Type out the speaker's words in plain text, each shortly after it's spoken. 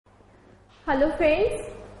Hello friends,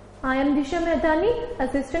 I am Disha Mehtani,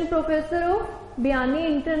 Assistant Professor of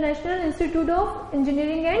BIIET International Institute of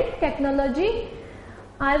Engineering and Technology.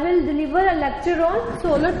 I will deliver a lecture on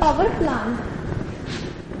solar power plant.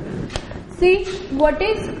 See, what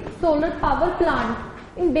is solar power plant?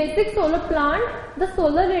 In basic solar plant, the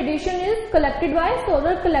solar radiation is collected by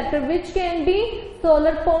solar collector, which can be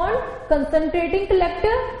solar pond, concentrating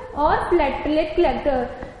collector or flat plate collector.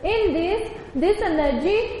 In this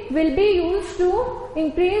energy will be used to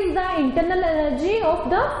increase the internal energy of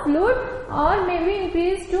the fluid or may be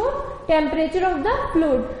increased to temperature of the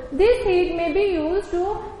fluid. This heat may be used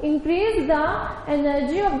to increase the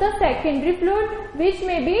energy of the secondary fluid, which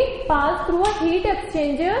may be passed through a heat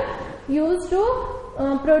exchanger used to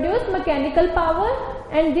produce mechanical power,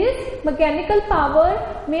 and this mechanical power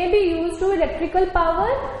may be used to electrical power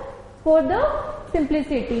for the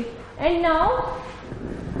simplicity. And now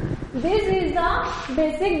this is the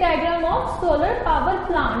basic diagram of solar power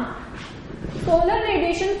plant. Solar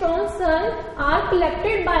radiation from sun are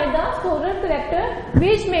collected by the solar collector,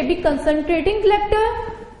 which may be concentrating collector,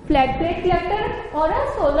 flat plate collector or a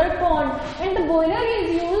solar pond, and the boiler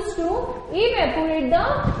is used to evaporate the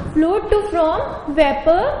fluid to form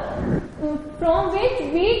vapor, from which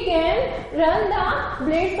we can run the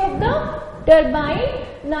blades of the turbine.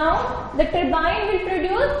 Now the turbine will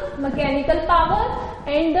produce mechanical power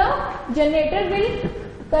and the generator will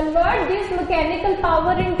convert this mechanical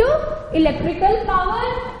power into electrical power.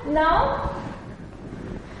 Now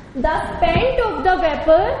the spent of the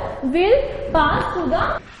vapor will pass to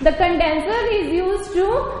the condenser is used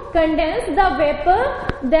to condense the vapor,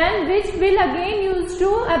 then which will again used to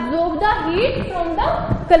absorb the heat from the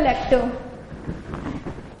collector.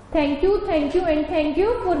 Thank you and thank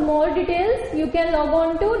you. For more details you can log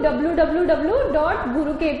on to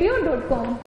www.gurukpo.com.